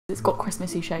It's got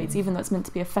Christmassy shades, even though it's meant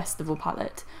to be a festival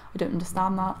palette. I don't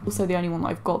understand that. Also the only one that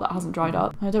I've got that hasn't dried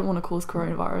up. I don't want to cause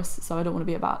coronavirus, so I don't want to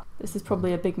be a bat. This is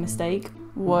probably a big mistake.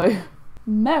 Whoa.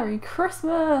 Merry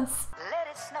Christmas! Let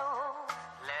it snow,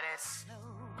 let it snow.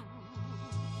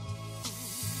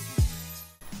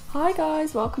 Hi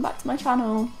guys, welcome back to my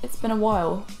channel. It's been a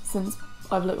while since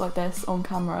I've looked like this on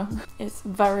camera. It's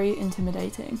very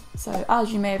intimidating. So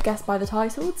as you may have guessed by the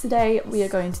title, today we are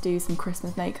going to do some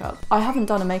Christmas makeup. I haven't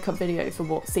done a makeup video for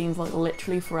what seems like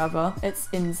literally forever. It's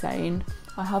insane.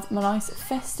 I have my nice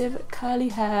festive curly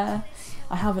hair.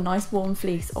 I have a nice warm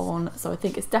fleece on, so I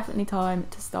think it's definitely time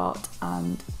to start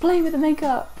and play with the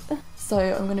makeup. So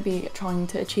I'm going to be trying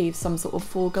to achieve some sort of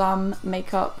full glam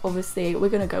makeup. Obviously, we're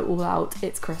going to go all out.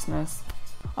 It's Christmas.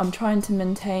 I'm trying to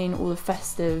maintain all the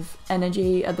festive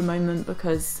energy at the moment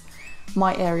because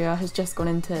my area has just gone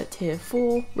into tier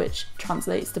 4, which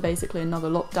translates to basically another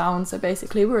lockdown. So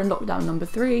basically we're in lockdown number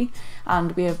 3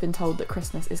 and we have been told that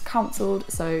Christmas is cancelled.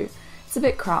 So it's a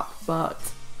bit crap,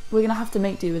 but we're gonna have to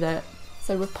make do with it.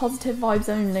 So with positive vibes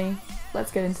only,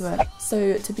 let's get into it.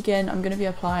 So to begin, I'm gonna be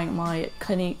applying my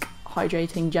Clinique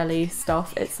hydrating jelly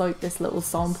stuff. It's like this little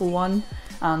sample one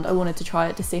and I wanted to try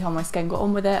it to see how my skin got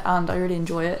on with it, and I really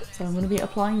enjoy it. So I'm going to be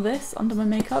applying this under my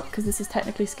makeup because this is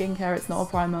technically skincare, it's not a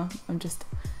primer. I'm just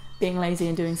being lazy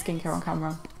and doing skincare on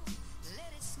camera.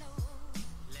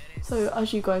 So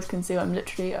as you guys can see, I'm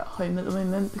literally at home at the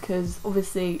moment because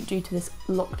obviously due to this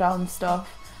lockdown stuff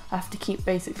I have to keep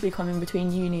basically coming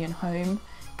between uni and home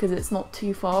because it's not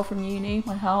too far from uni,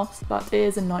 my house, but it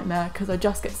is a nightmare because I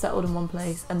just get settled in one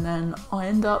place and then I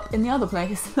end up in the other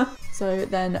place. So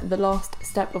then the last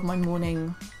step of my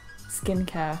morning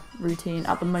skincare routine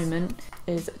at the moment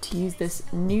is to use this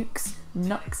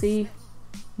xoxo,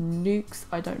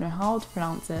 I don't know how to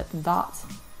pronounce it, that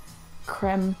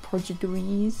creme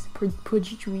produits,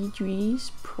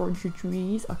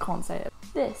 I can't say it.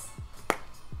 This.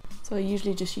 So I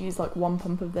usually just use like one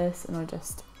pump of this and I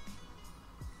just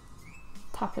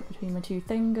tap it between my two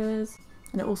fingers,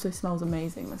 and it also smells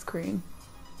amazing, this cream.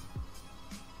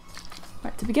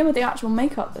 Right, to begin with the actual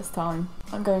makeup this time,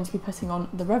 I'm going to be putting on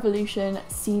the Revolution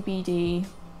CBD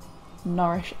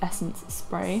Nourish Essence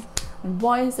Spray. And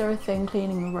why is there a thing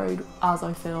cleaning the road as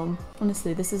I film?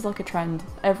 Honestly, this is like a trend.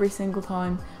 Every single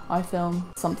time I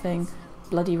film, something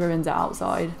bloody ruins it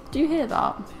outside. Do you hear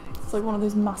that? It's like one of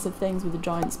those massive things with a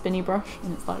giant spinny brush,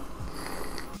 and it's like...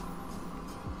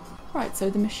 Right, so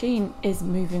the machine is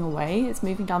moving away. It's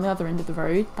moving down the other end of the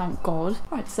road, thank God.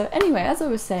 Right, so anyway, as I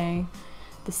was saying,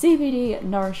 the CBD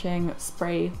Nourishing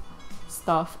Spray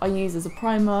stuff I use as a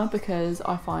primer because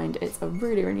I find it's a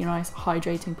really, really nice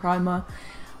hydrating primer.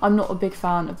 I'm not a big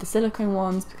fan of the silicone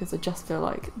ones because I just feel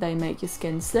like they make your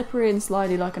skin slippery and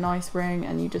slidey like an ice ring,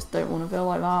 and you just don't want to feel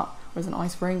like that. Whereas an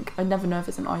ice rink, I never know if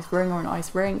it's an ice ring or an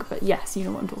ice rink, but yes, you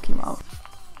know what I'm talking about.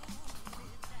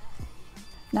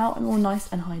 Now I'm all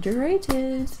nice and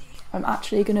hydrated. I'm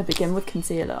actually going to begin with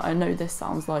concealer. I know this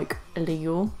sounds like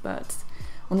illegal, but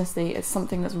honestly it's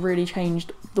something that's really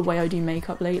changed the way I do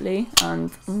makeup lately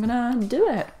and I'm gonna do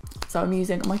it. So I'm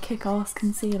using my Kick-Ass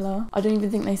concealer. I don't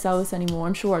even think they sell this anymore.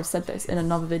 I'm sure I've said this in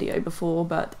another video before,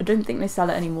 but I don't think they sell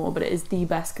it anymore, but it is the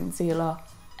best concealer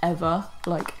ever,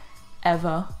 like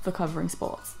ever, for covering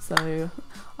spots. So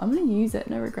I'm gonna use it,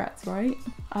 no regrets, right?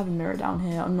 I have a mirror down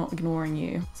here, I'm not ignoring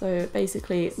you. So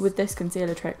basically with this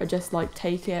concealer trick, I just like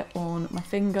take it on my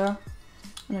finger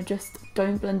and I just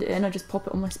don't blend it in, I just pop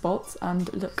it on my spots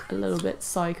and look a little bit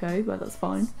psycho, but that's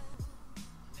fine.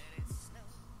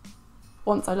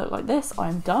 Once I look like this,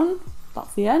 I'm done.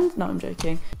 That's the end. No, I'm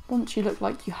joking. Once you look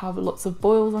like you have lots of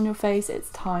boils on your face, it's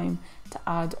time to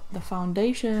add the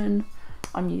foundation.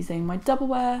 I'm using my Double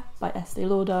Wear by Estee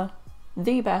Lauder,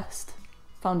 the best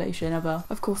foundation ever.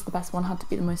 Of course, the best one had to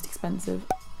be the most expensive.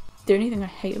 The only thing I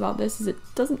hate about this is it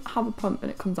doesn't have a pump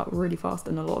and it comes out really fast,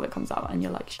 and a lot of it comes out and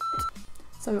you're like, shit.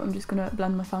 So I'm just gonna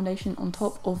blend my foundation on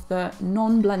top of the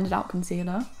non-blended out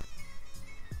concealer.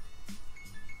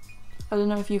 I don't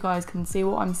know if you guys can see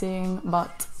what I'm seeing,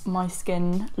 but my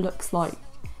skin looks like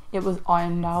it was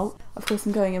ironed out. Of course,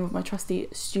 I'm going in with my trusty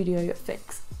Studio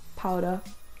Fix powder.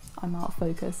 I'm out of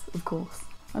focus, of course.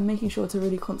 I'm making sure to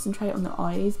really concentrate on the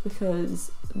eyes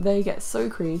because they get so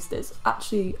creased, it's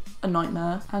actually a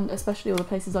nightmare. And especially all the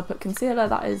places I put concealer,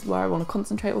 that is where I want to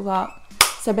concentrate all that.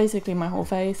 So basically my whole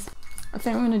face. I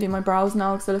think I'm going to do my brows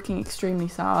now because they're looking extremely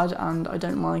sad and I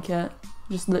don't like it.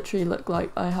 Just literally look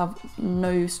like I have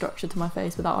no structure to my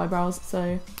face without eyebrows,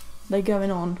 so they're going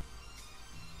on.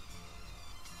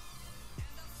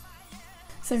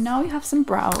 So now we have some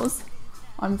brows.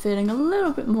 I'm feeling a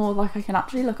little bit more like I can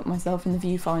actually look at myself in the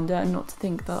viewfinder and not to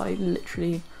think that I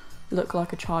literally look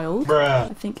like a child. Bruh.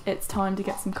 I think it's time to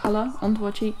get some colour onto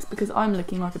our cheeks because I'm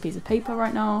looking like a piece of paper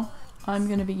right now. I'm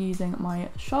going to be using my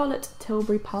Charlotte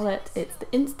Tilbury palette. It's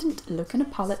the Instant Look in a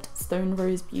Palette Stone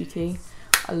Rose Beauty.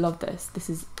 I love this. This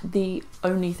is the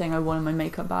only thing I want in my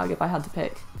makeup bag if I had to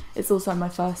pick. It's also my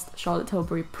first Charlotte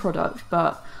Tilbury product,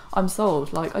 but I'm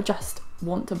sold. Like, I just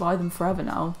want to buy them forever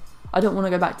now. I don't want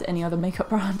to go back to any other makeup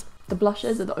brand. The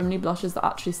blushes are the only blushes that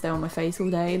actually stay on my face all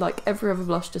day. Like, every other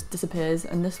blush just disappears,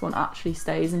 and this one actually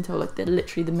stays until like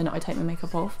literally the minute I take my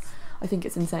makeup off. I think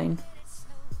it's insane.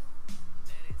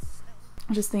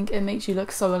 I just think it makes you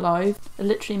look so alive. It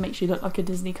literally makes you look like a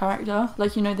Disney character.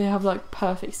 Like, you know, they have like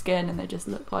perfect skin and they just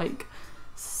look like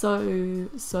so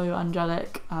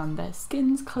angelic, and their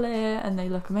skin's clear and they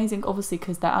look amazing, obviously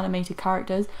because they're animated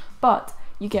characters, but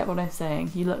you get what I'm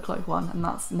saying, you look like one, and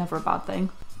that's never a bad thing.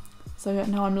 So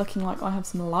now I'm looking like I have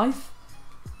some life,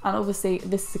 and obviously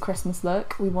this is a Christmas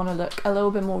look. We want to look a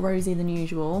little bit more rosy than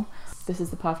usual. This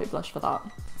is the perfect blush for that.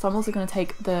 So I'm also going to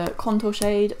take the contour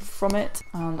shade from it,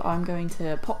 and I'm going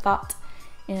to pop that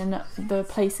in the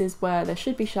places where there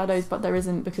should be shadows but there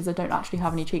isn't because I don't actually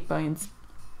have any cheekbones.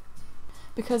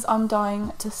 Because I'm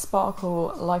dying to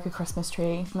sparkle like a Christmas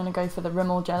tree, I'm going to go for the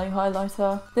Rimmel Jelly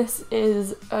Highlighter. This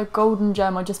is a golden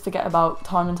gem I just forget about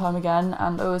time and time again,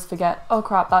 and I always forget, oh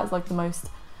crap, that is like the most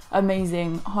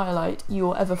amazing highlight you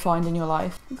will ever find in your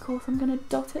life. Of course I'm going to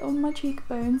dot it on my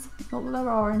cheekbones. Not that there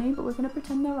are any, but we're going to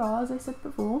pretend there are, as I said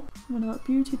before. I'm going to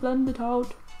beauty blend it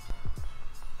out.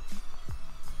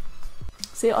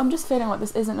 See, I'm just feeling like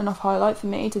this isn't enough highlight for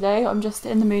me today. I'm just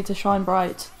in the mood to shine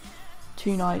bright.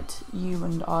 Tonight, you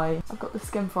and I. I've got the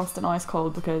Skin Frost and Ice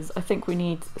Cold because I think we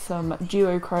need some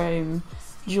duochrome,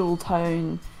 dual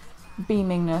tone,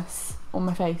 beamingness on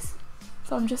my face.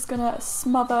 So I'm just gonna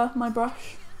smother my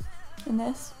brush in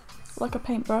this, like a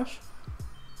paintbrush.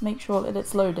 Make sure that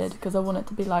it's loaded because I want it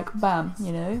to be like bam,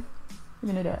 you know? I'm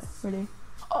gonna do it, ready?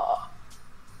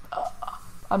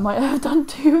 I might have done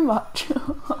too much.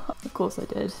 Of course I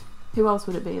did. Who else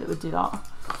would it be that would do that?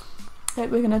 Okay,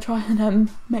 we're gonna try and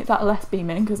make that less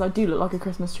beaming because I do look like a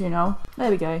Christmas tree now. There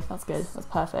we go, that's good, that's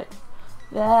perfect.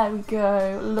 There we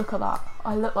go, look at that.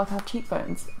 I look like I have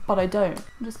cheekbones, but I don't.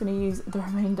 I'm just gonna use the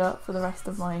remainder for the rest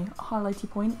of my highlighty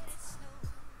points.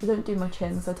 I don't do my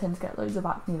chin, so I tend to get loads of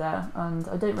acne there, and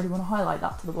I don't really want to highlight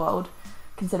that to the world,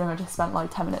 considering I just spent like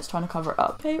 10 minutes trying to cover it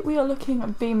up. Okay, we are looking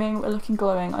beaming, we're looking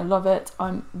glowing, I love it.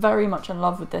 I'm very much in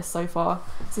love with this so far.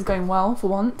 This is going well for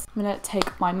once. I'm gonna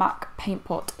take my MAC paint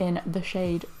pot in the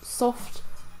shade Soft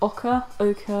Ochre,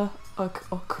 yeah,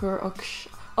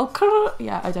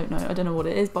 I don't know what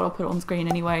it is, but I'll put it on screen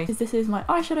anyway. This is my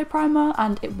eyeshadow primer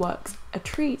and it works a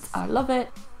treat, I love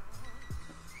it.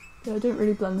 Yeah, I don't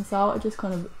really blend this out, I just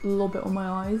kind of lob it on my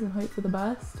eyes and hope for the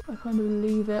best. I kind of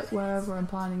leave it wherever I'm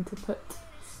planning to put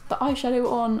the eyeshadow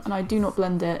on, and I do not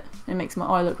blend it. It makes my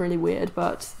eye look really weird,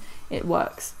 but it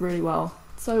works really well.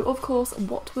 So of course,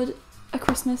 what would a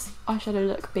Christmas eyeshadow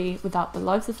look be without the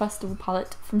Life's a Festival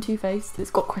palette from Too Faced?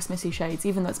 It's got Christmassy shades,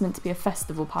 even though it's meant to be a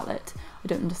festival palette. I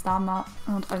don't understand that.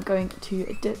 And I'm going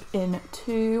to dip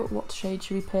into, what shade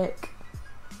should we pick?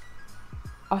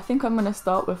 I think I'm going to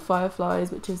start with Fireflies,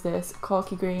 which is this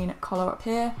khaki green colour up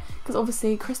here, because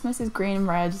obviously Christmas is green and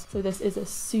red, so this is a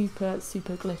super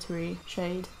glittery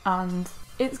shade, and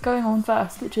it's going on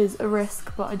first, which is a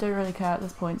risk, but I don't really care at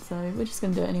this point, so we're just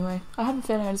going to do it anyway. I have a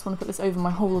feeling I just want to put this over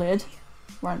my whole lid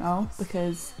right now,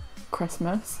 because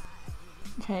Christmas.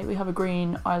 Okay, we have a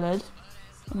green eyelid.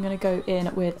 I'm going to go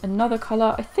in with another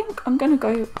colour. I think I'm going to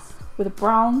go with a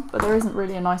brown, but there isn't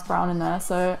really a nice brown in there,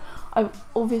 so I've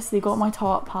obviously got my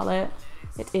Tarte palette.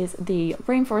 It is the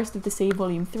Rainforest of the Sea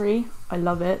Volume 3. I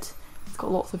love it. It's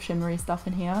got lots of shimmery stuff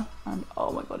in here, and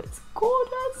oh my god, it's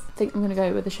gorgeous. I think I'm going to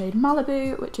go with the shade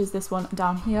Malibu, which is this one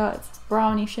down here. It's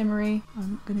browny shimmery.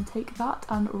 I'm going to take that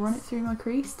and run it through my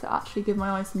crease to actually give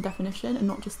my eyes some definition and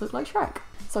not just look like Shrek.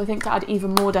 So I think to add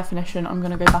even more definition, I'm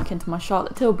going to go back into my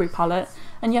Charlotte Tilbury palette.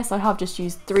 And yes, I have just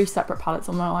used 3 separate palettes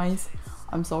on my eyes.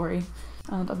 I'm sorry.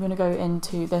 And I'm going to go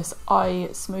into this eye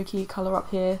smoky colour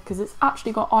up here because it's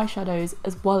actually got eyeshadows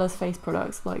as well as face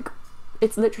products. Like,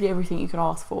 it's literally everything you could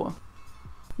ask for.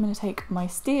 I'm going to take my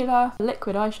Stila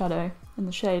liquid eyeshadow in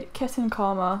the shade Kitten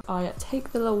Karma. I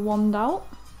take the little wand out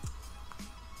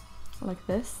like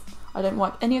this. I don't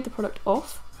wipe any of the product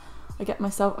off. I get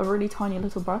myself a really tiny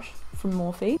little brush from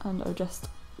Morphe and I just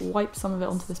wipe some of it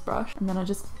onto this brush, and then I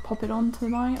just pop it onto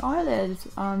my eyelid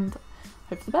and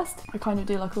hope for the best. I kind of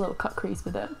do like a little cut crease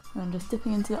with it, and I'm just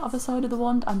dipping into the other side of the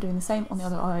wand and doing the same on the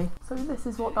other eye. So this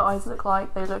is what the eyes look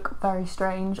like. They look very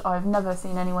strange. I've never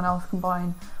seen anyone else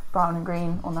combine brown and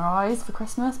green on their eyes for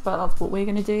Christmas, but that's what we're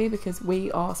gonna do because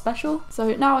we are special.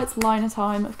 So now it's liner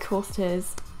time, of course it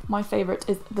is. My favourite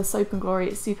is the Soap and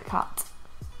Glory Super Cat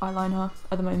eyeliner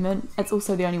at the moment. It's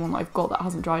also the only one that I've got that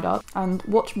hasn't dried up. And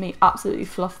watch me absolutely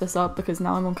fluff this up because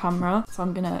now I'm on camera, so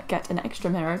I'm gonna get an extra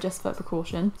mirror just for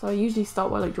precaution. So I usually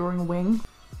start by like drawing a wing,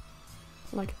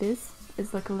 like this.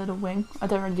 It's like a little wing. I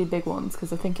don't really do big ones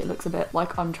because I think it looks a bit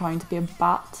like I'm trying to be a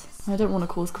bat. I don't want to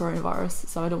cause coronavirus,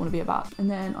 so I don't want to be a bat. And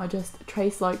then I just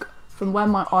trace like from where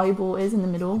my eyeball is in the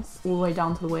middle all the way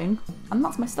down to the wing. And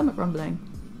that's my stomach rumbling.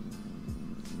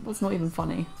 That's not even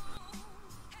funny.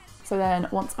 So then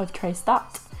once I've traced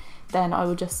that, then I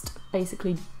will just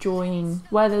basically join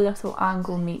where the little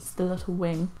angle meets the little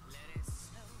wing.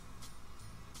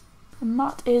 And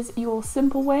that is your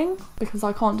simple wing, because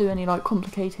I can't do any like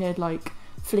complicated like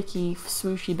flicky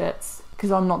swooshy bits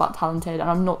because I'm not that talented and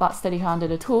I'm not that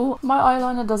steady-handed at all. My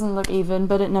eyeliner doesn't look even,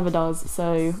 but it never does,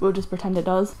 so we'll just pretend it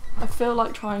does. I feel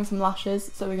like trying some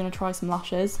lashes, so we're gonna try some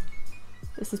lashes.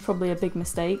 This is probably a big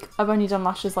mistake. I've only done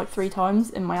lashes like 3 times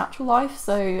in my actual life,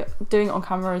 so doing it on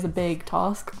camera is a big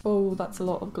task. Oh, that's a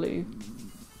lot of glue.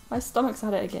 My stomach's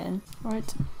had it again.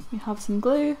 Right, we have some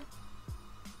glue.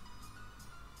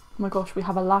 Oh my gosh, we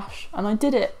have a lash, and I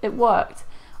did it, it worked.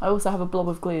 I also have a blob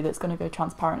of glue that's going to go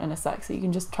transparent in a sec, so you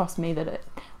can just trust me that it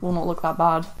will not look that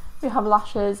bad. We have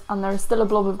lashes, and there is still a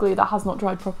blob of glue that has not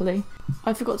dried properly.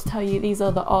 I forgot to tell you, these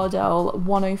are the Ardell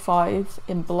 105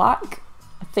 in black.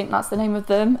 I think that's the name of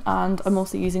them, and I'm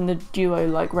also using the Duo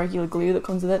like regular glue that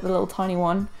comes with it, the little tiny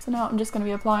one. So now I'm just going to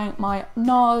be applying my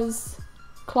NARS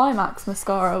Climax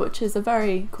mascara, which is a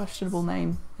very questionable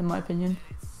name in my opinion.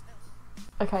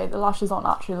 Okay, the lashes aren't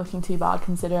actually looking too bad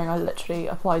considering I literally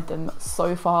applied them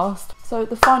so fast. So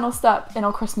the final step in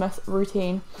our Christmas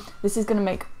routine, this is going to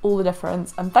make all the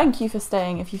difference, and thank you for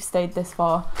staying if you've stayed this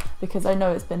far, because I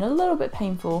know it's been a little bit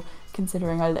painful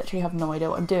considering I literally have no idea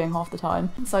what I'm doing half the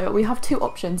time. So we have 2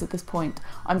 options at this point.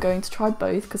 I'm going to try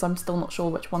both because I'm still not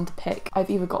sure which one to pick. I've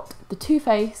either got the Too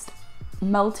Faced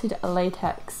Melted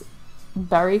Latex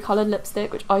berry coloured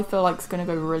lipstick, which I feel like is going to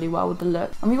go really well with the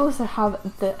look, and we also have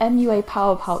the MUA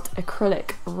Power Pout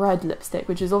acrylic red lipstick,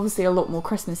 which is obviously a lot more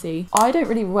Christmassy. I don't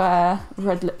really wear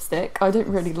red lipstick, I don't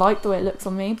really like the way it looks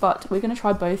on me, but we're going to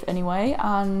try both anyway,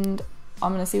 and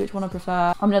I'm going to see which one I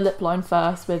prefer. I'm going to lip line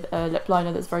first with a lip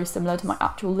liner that's very similar to my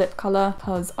actual lip colour,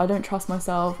 because I don't trust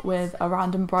myself with a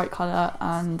random bright colour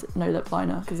and no lip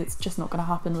liner, because it's just not going to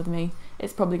happen with me.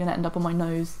 It's probably going to end up on my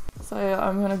nose. So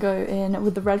I'm going to go in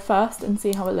with the red first and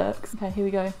see how it looks. Okay, here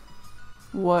we go.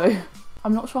 Whoa.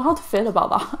 I'm not sure how to feel about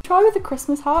that. Try with the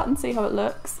Christmas hat and see how it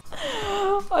looks.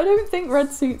 I don't think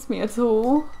red suits me at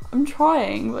all. I'm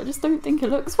trying, but I just don't think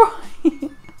it looks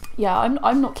right. Yeah,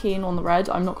 I'm not keen on the red,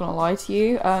 I'm not gonna lie to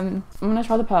you. I'm gonna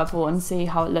try the purple and see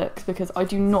how it looks, because I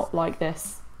do not like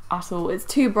this at all. It's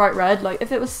too bright red. Like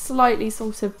if it was slightly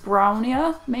sort of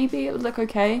brownier, maybe it would look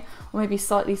okay, or maybe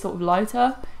slightly sort of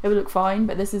lighter, it would look fine,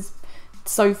 but this is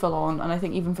so full on, and I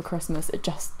think even for Christmas it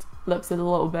just looks a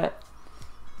little bit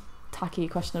tacky,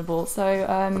 questionable. So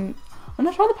I'm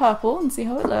gonna try the purple and see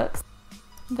how it looks.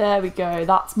 There we go,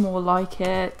 that's more like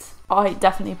it. I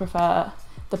definitely prefer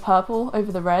the purple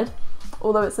over the red,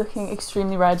 although it's looking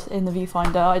extremely red in the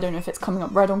viewfinder. I don't know if it's coming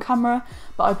up red on camera,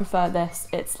 but I prefer this.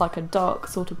 It's like a dark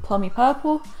sort of plummy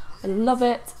purple. I love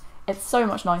it. It's so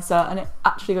much nicer, and it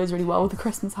actually goes really well with the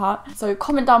Christmas hat. So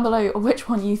comment down below which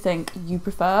one you think you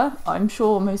prefer. I'm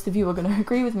sure most of you are going to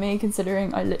agree with me,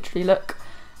 considering I literally look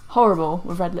horrible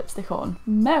with red lipstick on.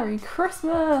 Merry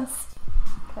Christmas!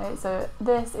 Okay, so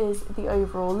this is the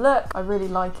overall look. I really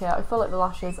like it. I feel like the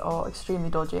lashes are extremely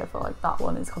dodgy. I feel like that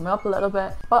one is coming up a little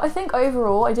bit. But I think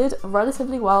overall I did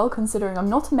relatively well, considering I'm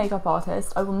not a makeup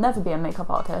artist. I will never be a makeup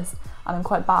artist, and I'm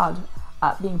quite bad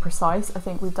at being precise. I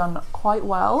think we've done quite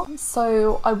well.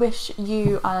 So I wish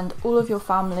you and all of your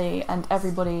family and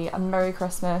everybody a Merry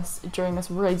Christmas during this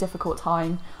really difficult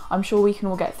time. I'm sure we can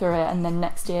all get through it, and then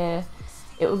next year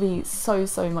it will be so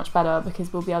much better,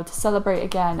 because we'll be able to celebrate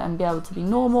again and be able to be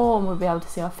normal, and we'll be able to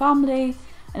see our family,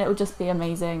 and it will just be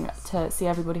amazing to see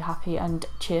everybody happy and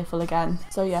cheerful again.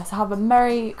 So yes, have a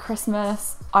Merry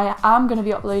Christmas. I am going to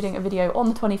be uploading a video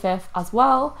on the 25th as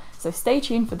well, so stay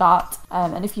tuned for that.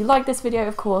 And if you like this video,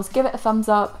 of course, give it a thumbs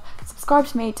up, subscribe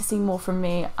to me to see more from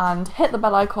me, and hit the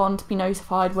bell icon to be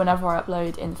notified whenever I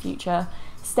upload in the future.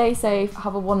 Stay safe,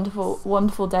 have a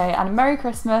wonderful day, and a Merry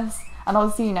Christmas, and I'll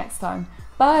see you next time.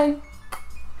 Bye!